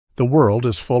The world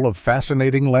is full of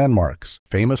fascinating landmarks,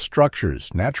 famous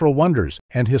structures, natural wonders,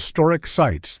 and historic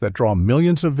sites that draw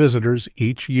millions of visitors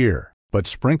each year. But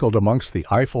sprinkled amongst the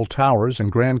Eiffel Towers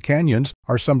and Grand Canyons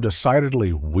are some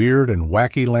decidedly weird and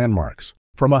wacky landmarks.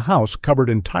 From a house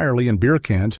covered entirely in beer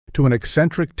cans to an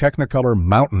eccentric Technicolor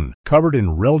mountain covered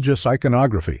in religious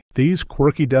iconography, these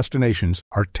quirky destinations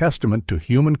are testament to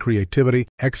human creativity,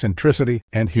 eccentricity,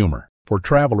 and humor. For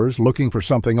travelers looking for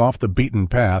something off the beaten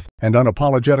path and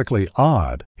unapologetically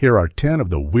odd, here are 10 of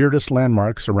the weirdest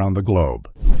landmarks around the globe.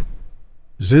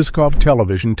 Žižkov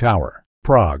Television Tower,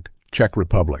 Prague, Czech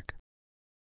Republic.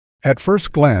 At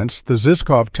first glance, the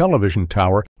Žižkov Television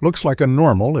Tower looks like a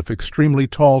normal, if extremely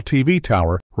tall, TV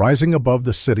tower rising above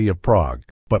the city of Prague.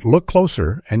 But look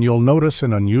closer and you'll notice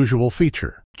an unusual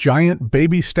feature: giant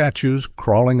baby statues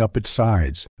crawling up its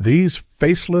sides. These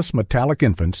faceless metallic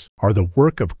infants are the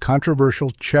work of controversial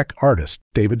Czech artist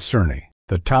David Cerny.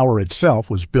 The tower itself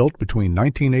was built between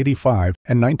 1985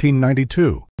 and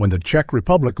 1992, when the Czech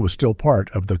Republic was still part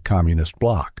of the communist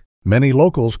bloc. Many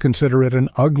locals consider it an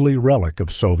ugly relic of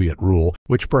Soviet rule,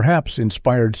 which perhaps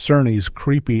inspired Cerny's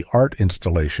creepy art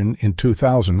installation in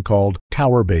 2000 called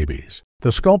Tower Babies.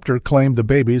 The sculptor claimed the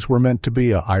babies were meant to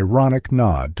be an ironic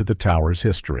nod to the tower's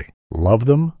history. Love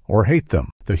them or hate them,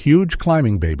 the huge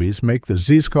climbing babies make the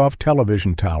Žižkov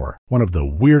Television Tower one of the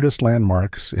weirdest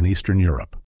landmarks in Eastern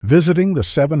Europe. Visiting the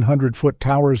 700-foot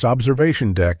tower's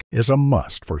observation deck is a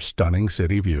must for stunning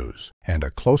city views and a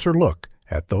closer look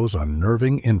at those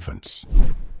unnerving infants.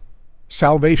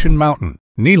 Salvation Mountain,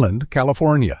 Niland,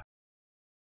 California.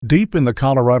 Deep in the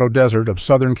Colorado desert of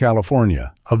Southern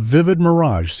California, a vivid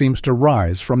mirage seems to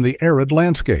rise from the arid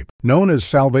landscape. Known as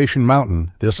Salvation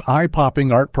Mountain, this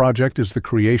eye-popping art project is the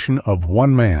creation of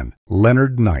one man,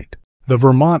 Leonard Knight. The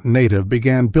Vermont native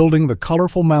began building the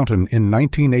colorful mountain in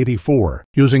 1984,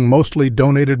 using mostly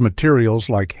donated materials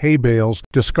like hay bales,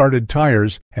 discarded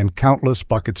tires, and countless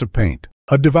buckets of paint.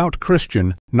 A devout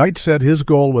Christian, Knight said his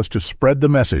goal was to spread the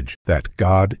message that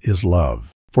God is love.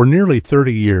 For nearly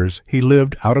 30 years, he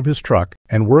lived out of his truck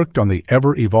and worked on the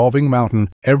ever-evolving mountain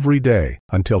every day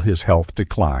until his health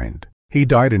declined. He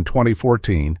died in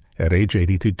 2014 at age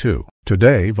 82.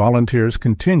 Today, volunteers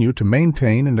continue to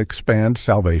maintain and expand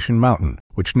Salvation Mountain,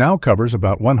 which now covers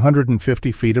about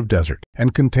 150 feet of desert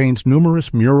and contains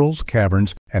numerous murals,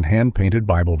 caverns, and hand-painted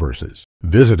Bible verses.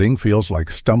 Visiting feels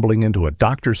like stumbling into a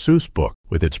Dr. Seuss book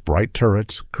with its bright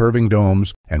turrets, curving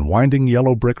domes, and winding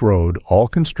yellow brick road, all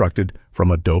constructed from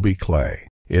adobe clay.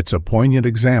 It's a poignant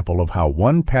example of how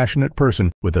one passionate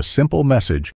person with a simple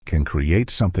message can create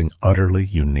something utterly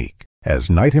unique.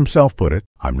 As Knight himself put it,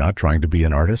 "I'm not trying to be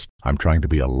an artist, I'm trying to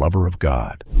be a lover of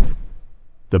God."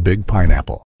 The Big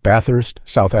Pineapple, Bathurst,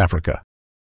 South Africa.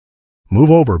 Move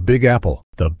over, Big Apple.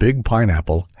 The Big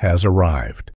Pineapple has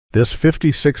arrived. This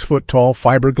 56-foot-tall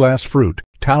fiberglass fruit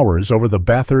towers over the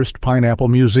Bathurst Pineapple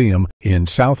Museum in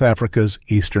South Africa's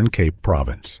Eastern Cape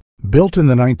Province. Built in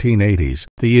the 1980s,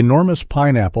 the enormous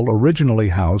pineapple originally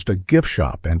housed a gift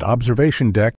shop and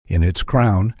observation deck in its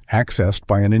crown, accessed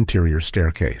by an interior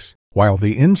staircase. While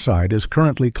the inside is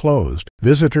currently closed,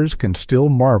 visitors can still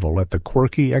marvel at the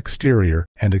quirky exterior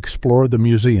and explore the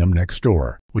museum next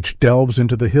door, which delves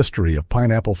into the history of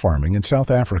pineapple farming in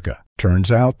South Africa. Turns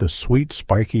out the sweet,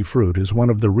 spiky fruit is one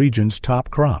of the region's top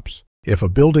crops. If a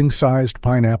building-sized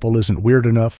pineapple isn't weird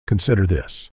enough, consider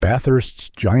this. Bathurst's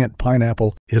giant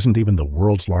pineapple isn't even the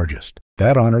world's largest.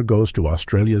 That honor goes to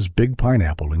Australia's Big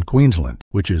Pineapple in Queensland,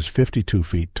 which is 52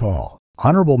 feet tall.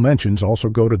 Honorable mentions also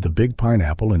go to the Big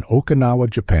Pineapple in Okinawa,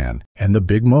 Japan, and the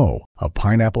Big Mo, a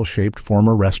pineapple-shaped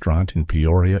former restaurant in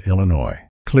Peoria, Illinois.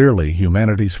 Clearly,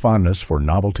 humanity's fondness for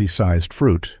novelty-sized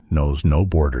fruit knows no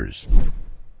borders.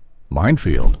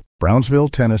 Mindfield, Brownsville,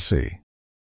 Tennessee.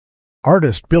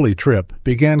 Artist Billy Tripp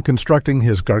began constructing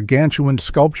his gargantuan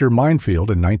sculpture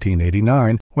Mindfield in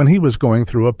 1989 when he was going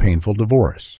through a painful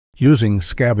divorce. Using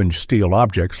scavenged steel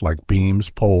objects like beams,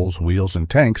 poles, wheels, and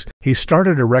tanks, he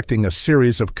started erecting a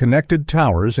series of connected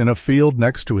towers in a field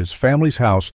next to his family's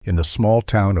house in the small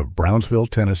town of Brownsville,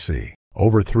 Tennessee.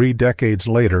 Over 3 decades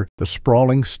later, the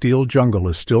sprawling steel jungle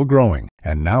is still growing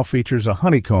and now features a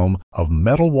honeycomb of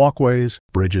metal walkways,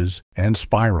 bridges, and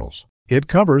spirals. It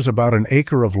covers about an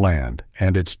acre of land,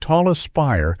 and its tallest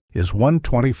spire is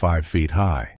 125 feet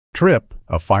high. Tripp,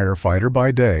 a firefighter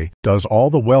by day, does all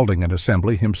the welding and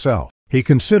assembly himself. He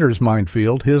considers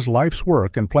Mindfield his life's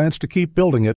work and plans to keep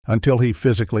building it until he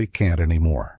physically can't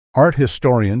anymore. Art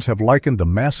historians have likened the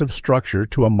massive structure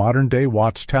to a modern-day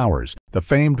Watts Towers, the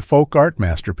famed folk art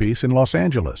masterpiece in Los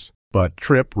Angeles. But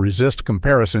Tripp resists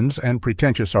comparisons and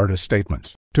pretentious artist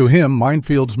statements. To him,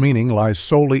 Mindfield's meaning lies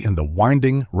solely in the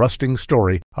winding, rusting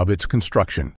story of its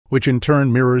construction, which in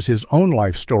turn mirrors his own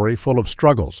life story full of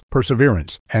struggles,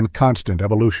 perseverance, and constant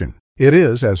evolution. It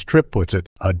is, as Tripp puts it,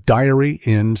 a diary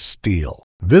in steel.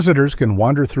 Visitors can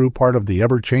wander through part of the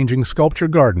ever-changing sculpture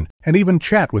garden and even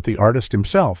chat with the artist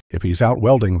himself if he's out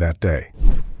welding that day.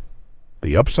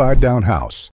 The Upside-Down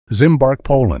House, Szymbark,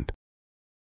 Poland.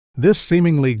 This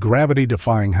seemingly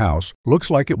gravity-defying house looks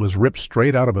like it was ripped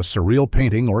straight out of a surreal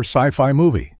painting or sci-fi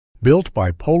movie. Built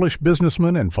by Polish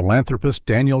businessman and philanthropist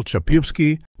Daniel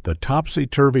Czapewski, the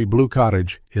topsy-turvy blue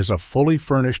cottage is a fully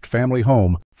furnished family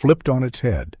home flipped on its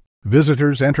head.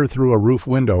 Visitors enter through a roof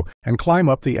window and climb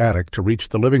up the attic to reach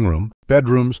the living room,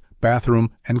 bedrooms,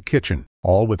 bathroom, and kitchen,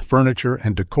 all with furniture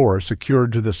and decor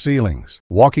secured to the ceilings.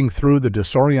 Walking through the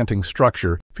disorienting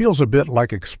structure feels a bit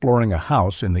like exploring a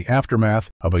house in the aftermath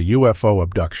of a UFO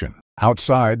abduction.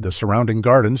 Outside, the surrounding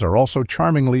gardens are also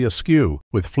charmingly askew,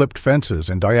 with flipped fences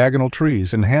and diagonal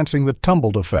trees enhancing the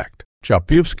tumbled effect.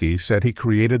 Czapewski said he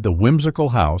created the whimsical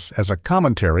house as a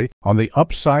commentary on the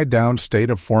upside-down state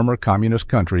of former communist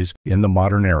countries in the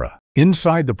modern era.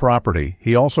 Inside the property,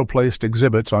 he also placed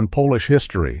exhibits on Polish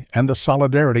history and the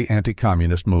Solidarity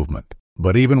anti-communist movement.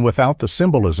 But even without the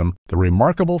symbolism, the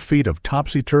remarkable feat of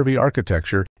topsy-turvy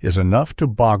architecture is enough to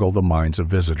boggle the minds of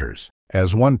visitors.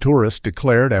 As one tourist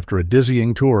declared after a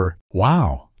dizzying tour,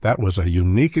 "Wow, that was a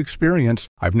unique experience.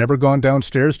 I've never gone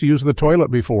downstairs to use the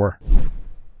toilet before."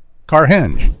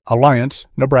 Carhenge, Alliance,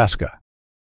 Nebraska.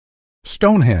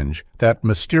 Stonehenge, that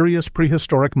mysterious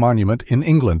prehistoric monument in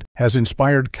England, has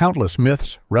inspired countless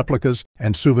myths, replicas,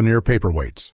 and souvenir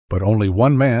paperweights. But only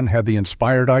one man had the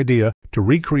inspired idea to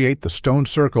recreate the stone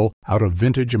circle out of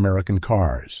vintage American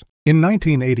cars. In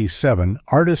 1987,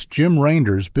 artist Jim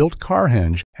Reinders built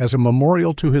Carhenge as a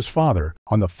memorial to his father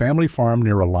on the family farm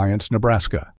near Alliance,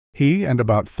 Nebraska. He and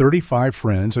about 35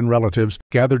 friends and relatives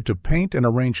gathered to paint and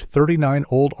arrange 39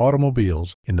 old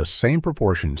automobiles in the same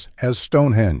proportions as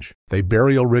Stonehenge, the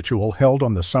burial ritual held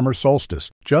on the summer solstice,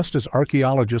 just as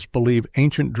archaeologists believe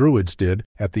ancient Druids did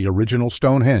at the original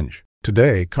Stonehenge.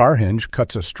 Today, Carhenge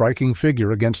cuts a striking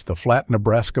figure against the flat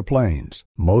Nebraska plains.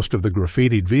 Most of the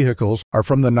graffitied vehicles are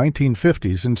from the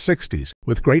 1950s and 60s,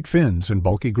 with great fins and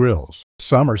bulky grills.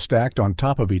 Some are stacked on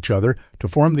top of each other to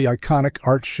form the iconic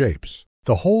arch shapes.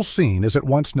 The whole scene is at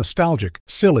once nostalgic,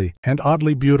 silly, and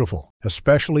oddly beautiful,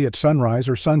 especially at sunrise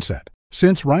or sunset.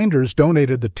 Since Reinders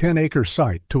donated the 10-acre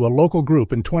site to a local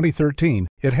group in 2013,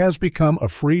 it has become a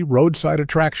free roadside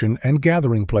attraction and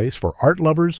gathering place for art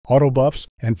lovers, auto buffs,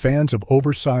 and fans of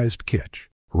oversized kitsch.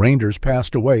 Reinders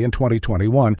passed away in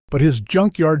 2021, but his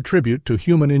junkyard tribute to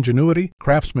human ingenuity,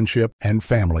 craftsmanship, and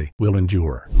family will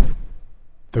endure.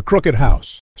 The Crooked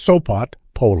House, Sopot,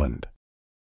 Poland.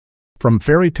 From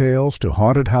fairy tales to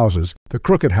haunted houses, the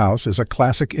Crooked House is a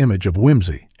classic image of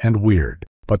whimsy and weird.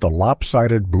 But the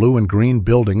lopsided blue and green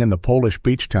building in the Polish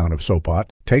beach town of Sopot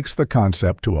takes the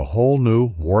concept to a whole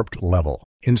new, warped level.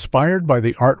 Inspired by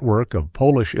the artwork of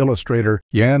Polish illustrator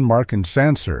Jan Markin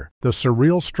Sanser, the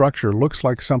surreal structure looks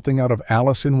like something out of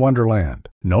Alice in Wonderland.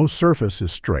 No surface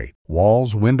is straight.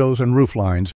 Walls, windows, and roof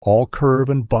lines all curve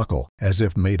and buckle as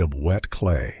if made of wet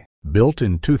clay. Built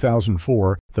in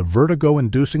 2004, the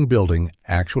vertigo-inducing building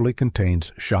actually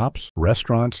contains shops,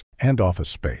 restaurants, and office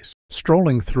space.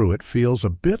 Strolling through it feels a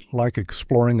bit like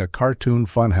exploring a cartoon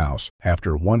funhouse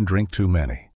after one drink too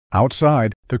many.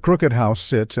 Outside, the Crooked House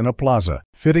sits in a plaza,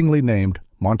 fittingly named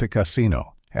Monte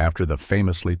Cassino, after the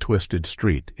famously twisted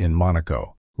street in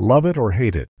Monaco. Love it or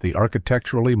hate it, the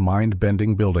architecturally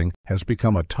mind-bending building has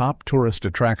become a top tourist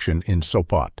attraction in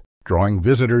Sopot, drawing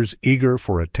visitors eager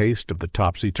for a taste of the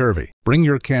topsy-turvy. Bring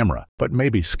your camera, but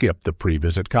maybe skip the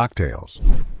pre-visit cocktails.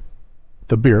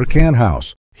 The Beer Can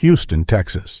House, Houston,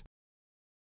 Texas.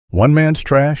 One man's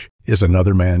trash is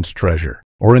another man's treasure.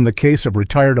 Or in the case of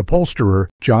retired upholsterer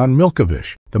John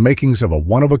Milkovich, the makings of a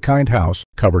one-of-a-kind house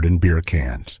covered in beer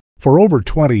cans. For over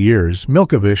 20 years,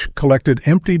 Milkovich collected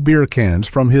empty beer cans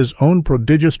from his own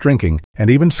prodigious drinking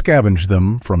and even scavenged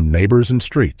them from neighbors and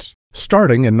streets.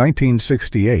 Starting in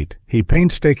 1968, he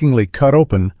painstakingly cut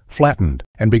open, flattened,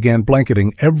 and began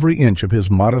blanketing every inch of his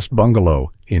modest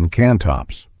bungalow in can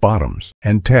tops, bottoms,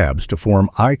 and tabs to form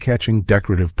eye-catching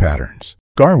decorative patterns.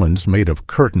 Garlands made of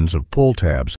curtains of pull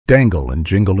tabs dangle and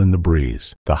jingle in the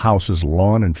breeze. The house's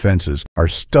lawn and fences are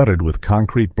studded with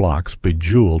concrete blocks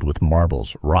bejeweled with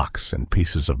marbles, rocks, and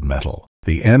pieces of metal.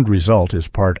 The end result is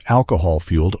part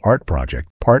alcohol-fueled art project,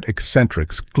 part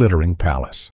eccentric's glittering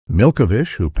palace.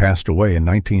 Milkovich, who passed away in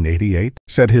 1988,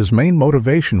 said his main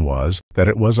motivation was that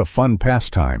it was a fun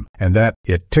pastime and that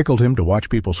it tickled him to watch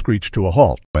people screech to a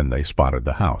halt when they spotted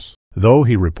the house. Though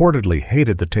he reportedly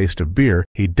hated the taste of beer,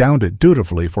 he downed it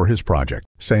dutifully for his project,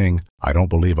 saying, "I don't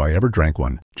believe I ever drank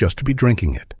one, just to be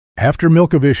drinking it." After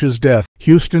Milkovish's death,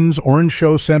 Houston's Orange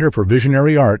Show Center for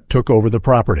Visionary Art took over the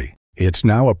property. It's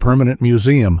now a permanent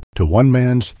museum to one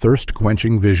man's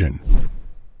thirst-quenching vision.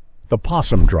 The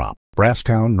Possum Drop,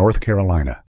 Brasstown, North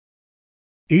Carolina.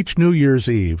 Each New Year's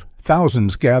Eve,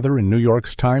 thousands gather in New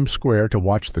York's Times Square to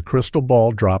watch the crystal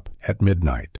ball drop at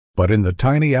midnight. But in the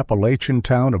tiny Appalachian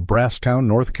town of Brasstown,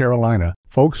 North Carolina,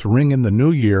 folks ring in the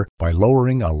new year by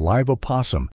lowering a live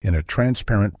opossum in a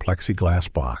transparent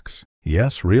plexiglass box.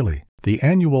 Yes, really. The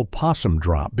annual Possum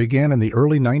Drop began in the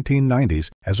early 1990s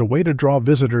as a way to draw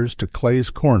visitors to Clay's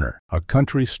Corner, a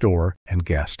country store and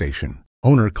gas station.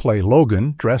 Owner Clay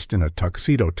Logan, dressed in a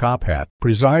tuxedo top hat,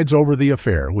 presides over the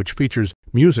affair, which features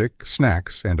music,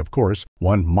 snacks, and, of course,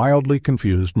 one mildly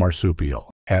confused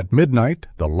marsupial. At midnight,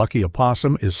 the lucky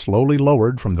opossum is slowly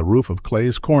lowered from the roof of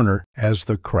Clay's Corner as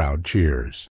the crowd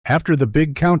cheers. After the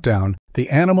big countdown, the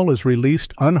animal is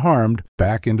released unharmed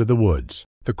back into the woods.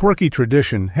 The quirky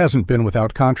tradition hasn't been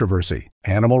without controversy.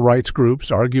 Animal rights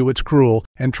groups argue it's cruel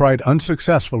and tried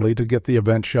unsuccessfully to get the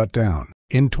event shut down.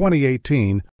 In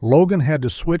 2018, Logan had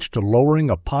to switch to lowering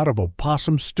a pot of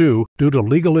opossum stew due to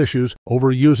legal issues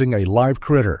over using a live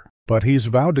critter. But he's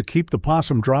vowed to keep the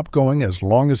possum drop going as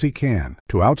long as he can.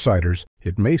 To outsiders,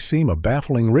 it may seem a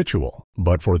baffling ritual,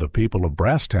 but for the people of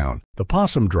Brasstown, the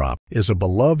possum drop is a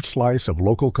beloved slice of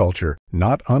local culture,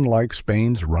 not unlike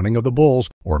Spain's Running of the Bulls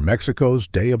or Mexico's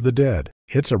Day of the Dead.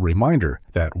 It's a reminder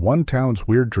that one town's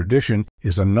weird tradition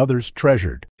is another's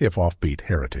treasured, if offbeat,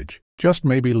 heritage. Just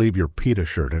maybe leave your PETA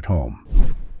shirt at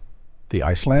home. The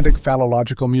Icelandic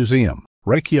Phallological Museum,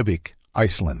 Reykjavik,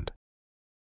 Iceland.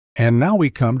 And now we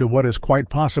come to what is quite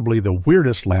possibly the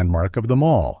weirdest landmark of them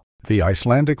all, the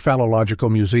Icelandic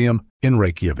Phallological Museum in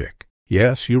Reykjavik.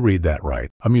 Yes, you read that right,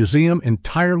 a museum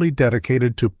entirely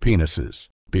dedicated to penises.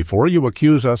 Before you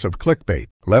accuse us of clickbait,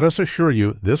 let us assure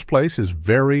you this place is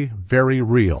very, very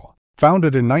real.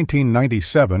 Founded in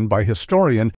 1997 by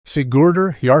historian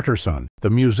Sigurdur Hjartarson, the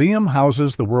museum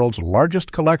houses the world's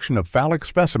largest collection of phallic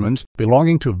specimens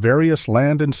belonging to various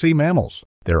land and sea mammals.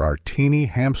 There are teeny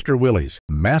hamster willies,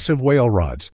 massive whale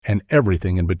rods, and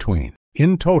everything in between.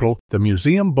 In total, the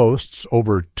museum boasts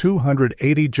over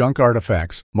 280 junk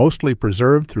artifacts, mostly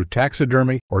preserved through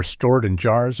taxidermy or stored in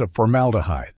jars of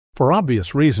formaldehyde. For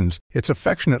obvious reasons, it's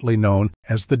affectionately known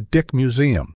as the Dick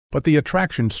Museum, but the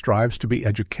attraction strives to be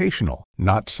educational,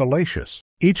 not salacious.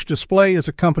 Each display is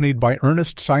accompanied by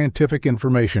earnest scientific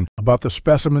information about the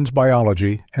specimen's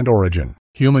biology and origin.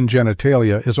 Human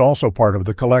genitalia is also part of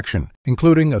the collection,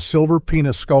 including a silver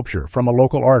penis sculpture from a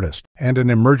local artist and an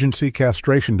emergency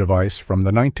castration device from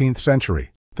the 19th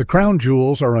century. The crown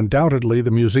jewels are undoubtedly the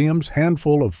museum's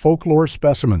handful of folklore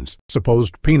specimens,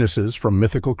 supposed penises from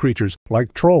mythical creatures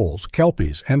like trolls,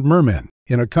 kelpies, and mermen.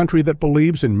 In a country that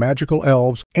believes in magical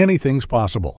elves, anything's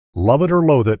possible. Love it or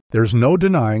loathe it, there's no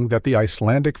denying that the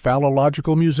Icelandic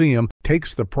Phallological Museum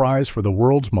takes the prize for the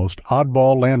world's most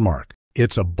oddball landmark.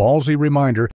 It's a ballsy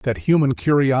reminder that human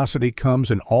curiosity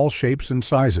comes in all shapes and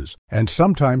sizes, and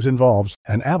sometimes involves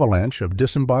an avalanche of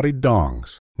disembodied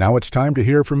dongs. Now it's time to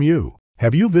hear from you.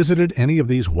 Have you visited any of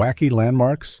these wacky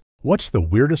landmarks? What's the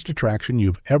weirdest attraction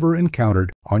you've ever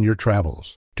encountered on your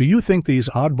travels? Do you think these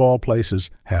oddball places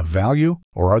have value,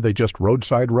 or are they just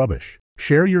roadside rubbish?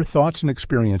 Share your thoughts and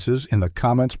experiences in the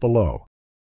comments below.